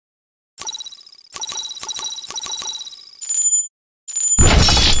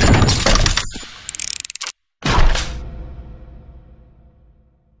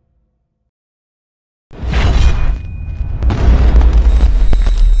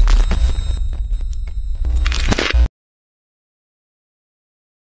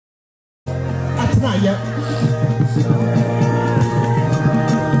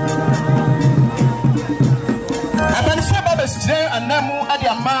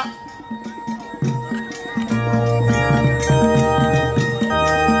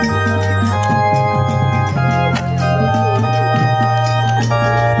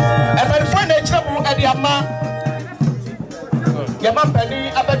Penny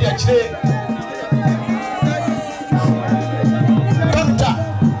Abadiache, Dr.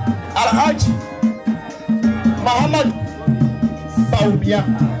 Alhaji Muhammad Baubia.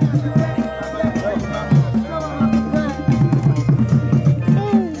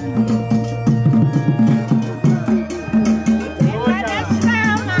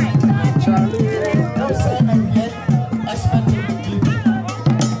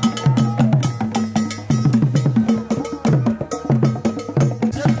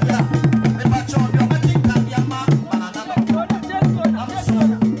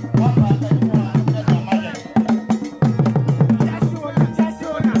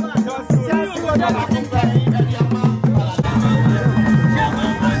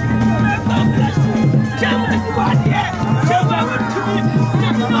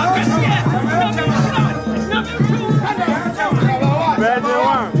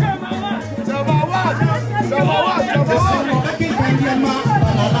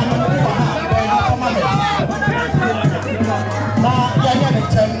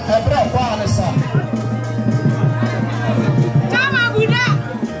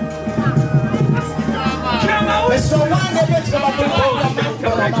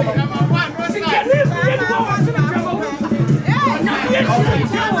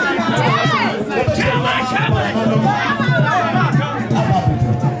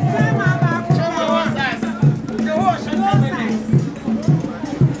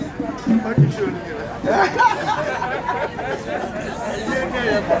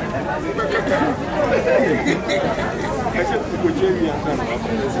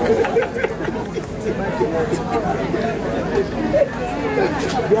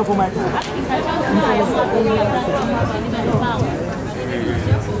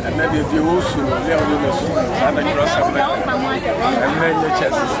 And then if you also and the cross of and then your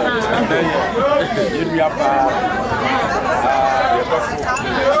chest and then you be up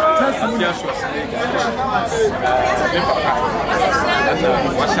Afia Schwarzenegger and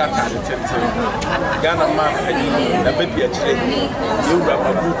what's that Ghana man the baby actually you wrap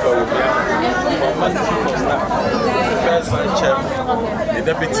a book or first vice chairman, the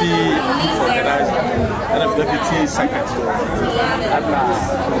deputy organizer, and the deputy secretary. And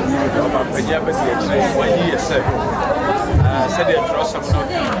when he said they trust some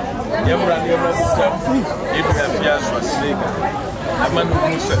Afia Schwarzenegger, a man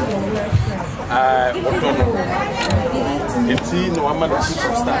who said, it's no one man chief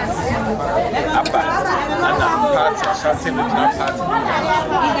of staff. Abba, and I'm part of something that not part of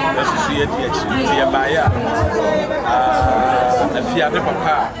the society. Buyer, Afia de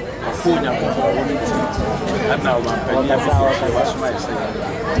Papa, a phone, and now my penny of was my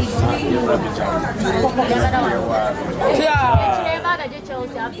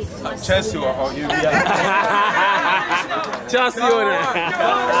Chelsea or how you Chelsea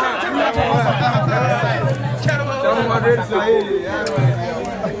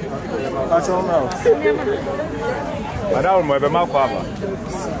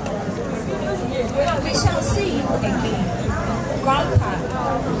We shall see you again. Grandpa,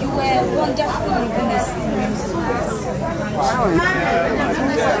 you were wonderful in this experience.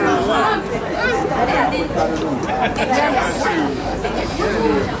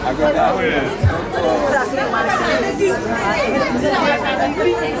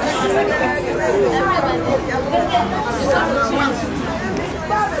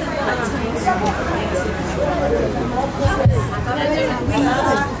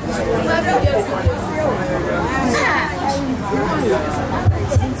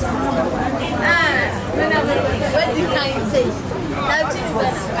 What did I say? Thank you for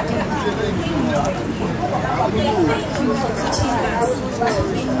teaching us to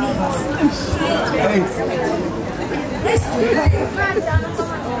be neat. Let's do it until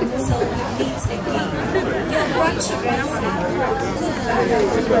we meet again. Your grandchildren and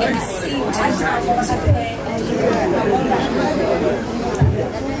see to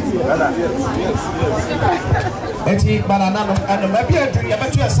Eti banana and maybe a drink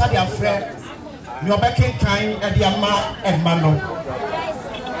about your son and friend. You're making kind and your ma and mano.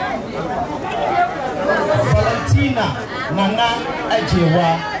 Valentina Nana Ajewa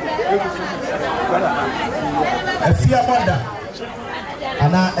Afia Wanda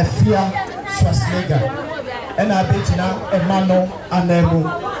Ana Afia Schwarzenegger and I bet now a mano and Nemo.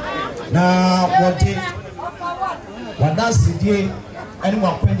 Now what day? What does the day?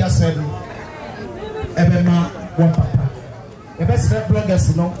 Anyone can just say Ebema one papa. The best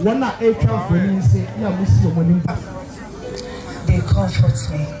bloggers know one not a for me say they comfort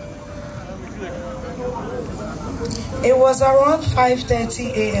me. It was around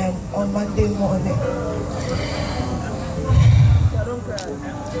 5:30 a.m. on Monday morning.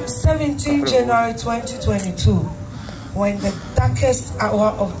 17 January 2022, when the darkest hour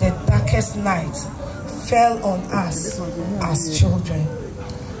of the darkest night fell on us as children.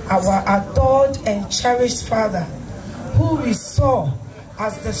 Our adored and cherished father, who we saw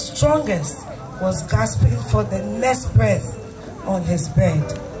as the strongest, was gasping for the next breath on his bed,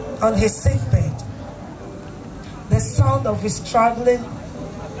 on his sick bed. The sound of his struggling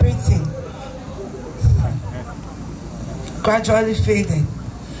breathing gradually faded.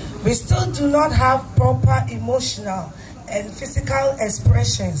 We still do not have proper emotional and physical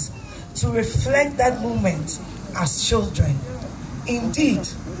expressions to reflect that moment as children. Indeed,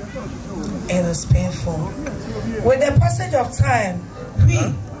 it is painful. With the passage of time, we,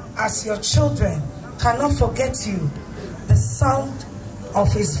 as your children, cannot forget you. The sound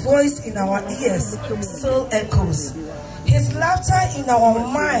of his voice in our ears still echoes. His laughter in our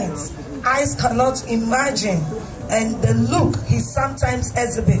minds, eyes cannot imagine, and the look he sometimes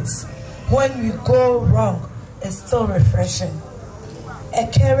exhibits when we go wrong is still refreshing. A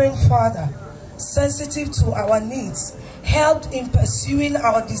caring father, sensitive to our needs, helped in pursuing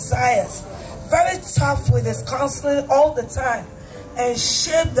our desires, very tough with his counseling all the time, and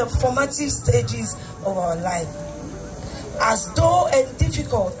shaped the formative stages of our life. As tough and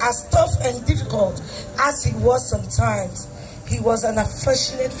difficult as he was sometimes, he was an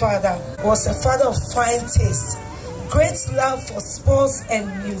affectionate father, was a father of fine taste, great love for sports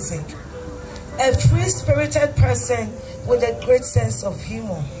and music. A free-spirited person with a great sense of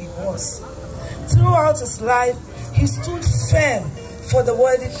humor he was. Throughout his life, he stood firm for the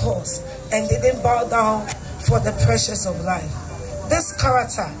worthy cause and didn't bow down for the pressures of life. This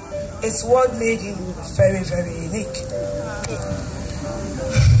character is what made him very, very unique.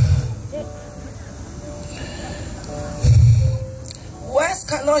 Words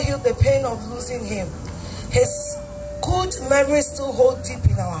cannot heal the pain of losing him. His good memories still hold deep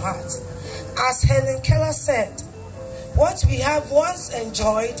in our hearts. As Helen Keller said, what we have once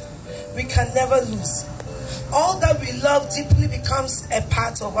enjoyed, we can never lose. All that we love deeply becomes a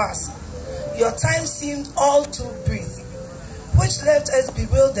part of us. Your time seemed all too brief, which left us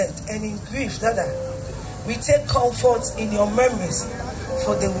bewildered and in grief. Dada, we take comfort in your memories,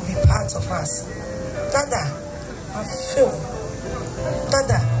 for they will be part of us. Dada, I feel.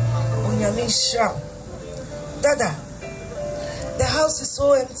 Dada, Onyame Shao. Dada, the house is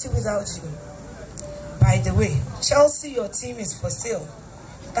so empty without you. By the way, Chelsea, your team is for sale,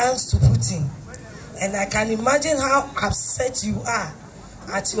 thanks to Putin. And I can imagine how upset you are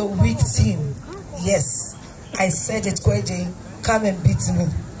at your weak team. Yes, I said it, Kweje, come and beat me.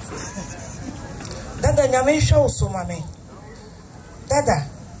 Dada, Nyame show so mame. Dada,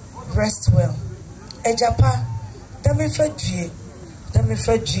 rest well. Ejapa, dame fedue.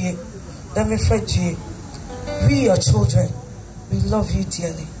 We, your children, we love you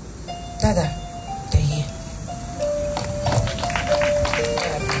dearly. Dada, Deye.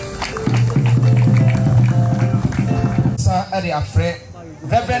 Sir Eddie Afre,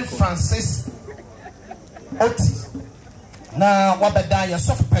 Reverend Francis Oti. Na wabeda ya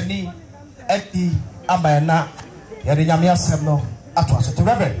soft penny Eddie Amayana Yadi Yamia Semno Atwas to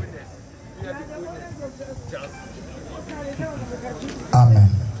Reverend. Amen.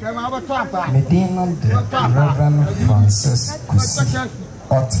 Medina de Reverend Francis Kusi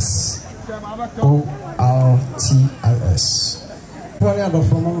Otis O-R-T-I-S. One of the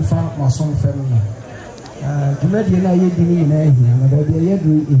from my son family. You met you know you didn't know him, but you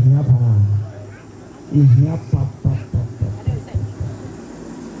do in your papa.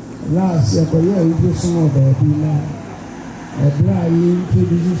 Last year, you do some of the dinner. A dry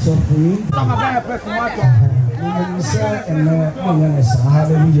introduce of him.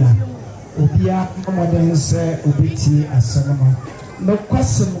 Hallelujah. Obia modern say obiti asama. No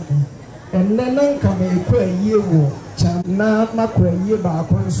question. And then come a queer year na makwe ye ba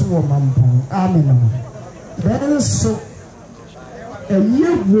konso wo mampo. Amen. Then so a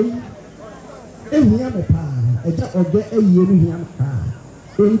year we ehia me pa. Eja oge eye no hia pa.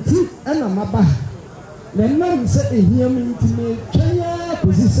 Enti ana maba. Na nam se ehia me ntime twaya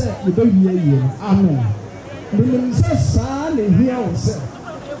kosi se ye ba wie ye. Amen. Menim se sa na ehia wo se.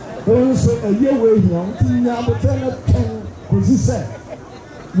 Onso eye we hia ntinya botana ken kosi se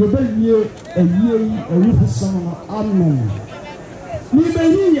ye ba wie eye owu so. Amen. Ni be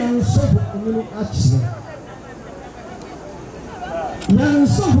yi yan so ni achi. Yan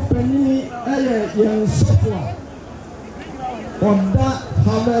so penini yan so Oda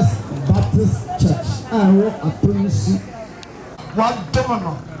Harvest Baptist Church. Awo aponisi. Wa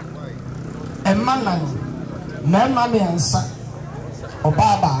domono. Emanan. Mema me ansa.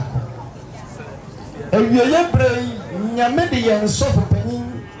 Oba baako. Ewieye brei nyame de yan so penin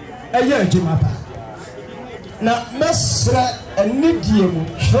ɛyɛ adwuma pa na mesra anidie mu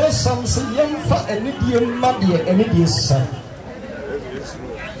hwɛ sam se yɛmfa anidie ma deɛ anidie sa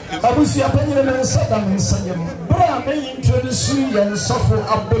abusia panyine ne nsa da me nsa yɛm bra me introduce yɛn sɔfo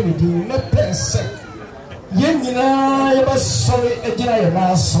abɔnidi ne pɛsɛ yɛn nyinaa yɛbɛsɔre agyina yɛn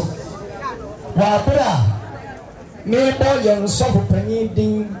aso wa bra me bɔ yɛn sɔfo panyin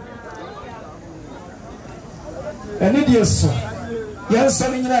din anidie so yɛn nsa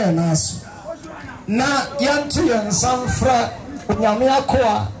ne nyina yɛn aso na yɛnto yɛn nsa mfra onyame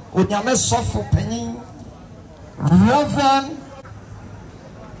akoa onyame sɔfo panyin Reverend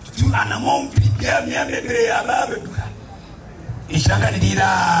tu anamon pipia mia bebre aba bedura ishanga dira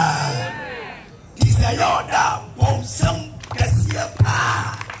isayoda bonsam kasia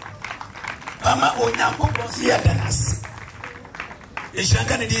pa mama onyanko bonsia danas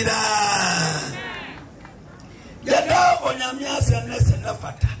ishanga dira yada onyamia semnese na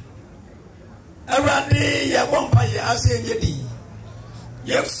fata awade ya bompa ya asenye di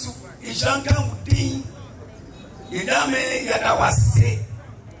yesu ishanga mudin yedame yada wase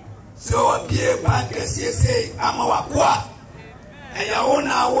so bie banke siese ama wakwa eya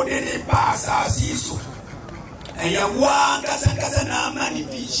ona wodene ba asasi so eya wa kasa na amani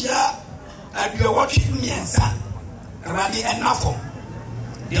bishia adwe wotwe miensa rabbi enafo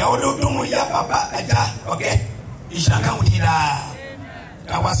ya ododomo ya baba aja okay ishanga mudira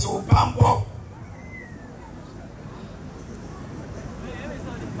kawaso pambo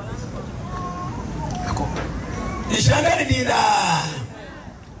ishanga mudira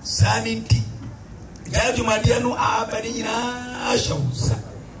Saninti Jaju madianu abadi nyina shausa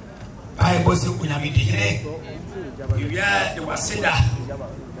Bible se kunyamidire Yuya de waseda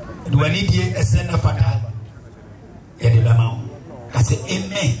Duanidie esena fata Yede lama Kase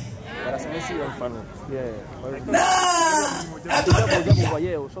amen Na Atonda biya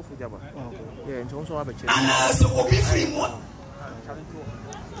Ana se obi free mo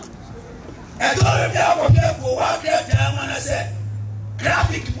Atonda biya ko wa jama na se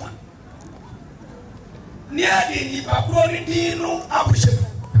graphic one. Near the Papuri Dino Abuship.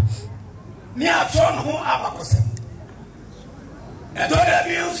 Near John who Abacosem. And don't have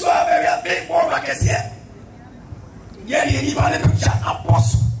you so very big more like a set. Yet you even a picture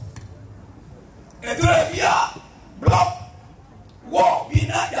apostle. And don't have ya block war be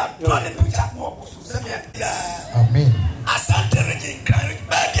not that done a picture more. Amen. Asante Regin Crank,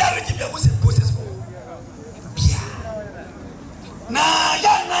 but the Regina was a process. Na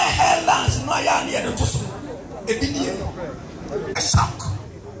yana headlands no yana the tusu ebini a shock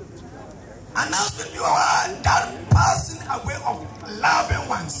announcement you are that passing away of loving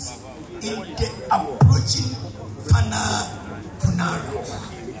ones in the approaching funeral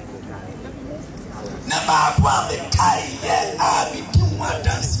na ba me kai abi dinwa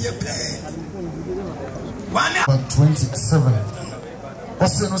dance ye play 27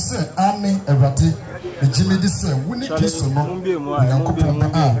 what's no say amen everybody the Jimmy this we need this to know Yankopon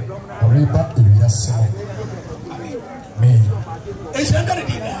Oriba Elias me it's not gonna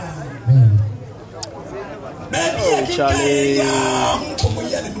be that Charlie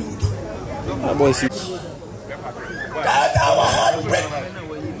boy see that our heart break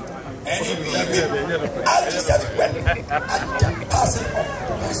anyway I just have to wait at the passing of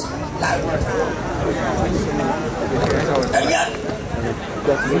his life again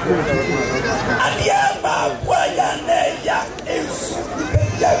Adiaba kwaya ya esu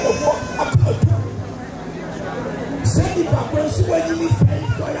ya lobo akadu Send papa so wani say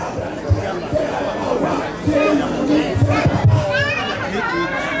so ya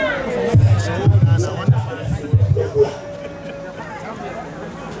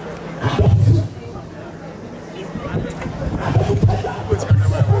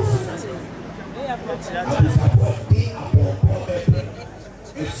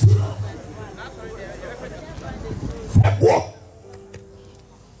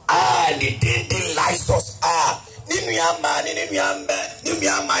the license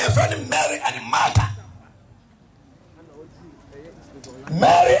my friend Mary and Martha.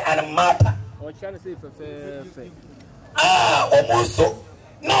 Mary and Martha. Almost so.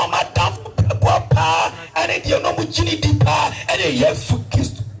 No, madam, papa, and it you know Mujini Dipa, and a yes to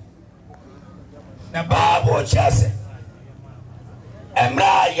kiss. The Bible just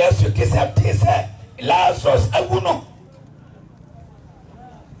Emra, yes, you kiss up this Lazarus, I will know.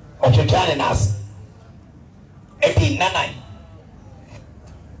 What you're telling us. Eti nanai.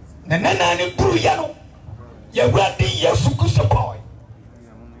 Nana ni buru yano. Ya wadi ya suku boy.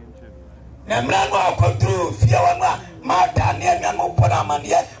 Na mlano akodru fia wana mata ni anu pona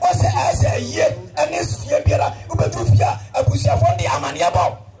amania. Ose ase ye ane suye biara ubetru fia abusia fondi amania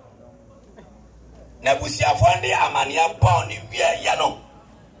bao. na busiafo de amania bon ni wie ya no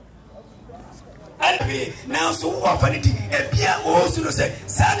albi na so wo afaniti e bia o su no se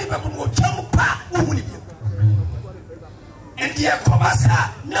sani ba ko twam pa wo ni bi endi e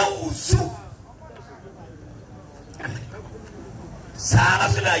komasa na usu Sara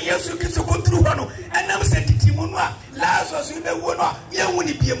suna Yesu Kristo kontru hɔ no ɛnam sɛ titi mu no a laaso so be wo no a yɛhu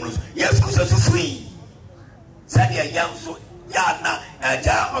ni biem no Yesu Kristo so fui sɛdeɛ yɛn so yɛana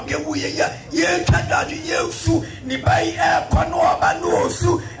agya ɔgɛwu yɛyɛ yɛtwa dwadwe Yesu ni bai ɛkɔ no ɔba no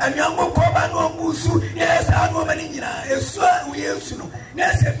osu anuankɔ ɔba no ɔmusu yɛ saa no ɔma ne nyinaa esu a Yesu no na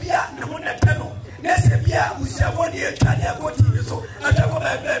sɛ bia ne ho na pɛ no na sɛ bia usiafo ne yɛtwa ne akɔ TV so atwa kɔ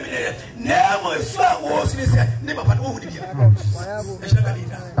bɛbɛ mi ne na mo esu a wɔ so ne sɛ ne papa no ɔhu ni biem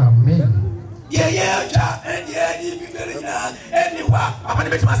Amen. Yeah, and yeah, you anyway, I'm going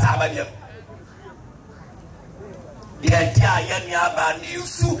to bet my Sabbath. The entire Yanyaba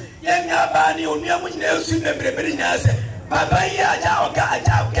Nisu, Yanyabani, or Yamu, soon the Breberinas, Baba Yaja,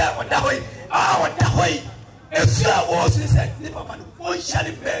 what the way, what the way. A sir was said, what shall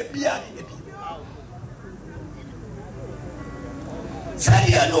it be?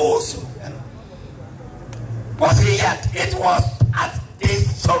 Sadia knows. Was he yet? It was at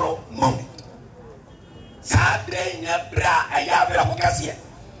this sorrow moment. Sabre na bra ayabra hokasia.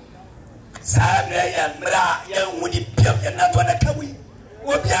 Sabre ya bra ya wudi piam ya na to na kawi.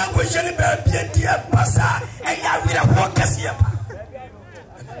 Obi ango shele ba bia dia pasa ayabra hokasia pa.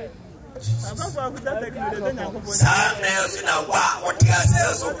 Sabre sina wa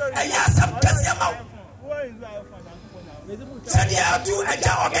otiase so ayasam kasia ma. Sadia tu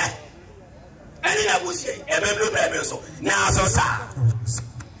aja oga. Ani na busie ebeblo bebe so na so sa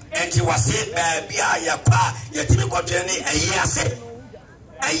enti wase baabi a yakwa yetimi kwadwene ayase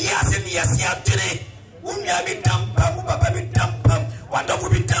ni yase atwene umya bi tampa mu baba bi tampa wadofo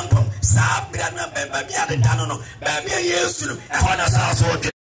bi tampa sa bra na baabi a de dano no baabi a Yesu no e ho na sa so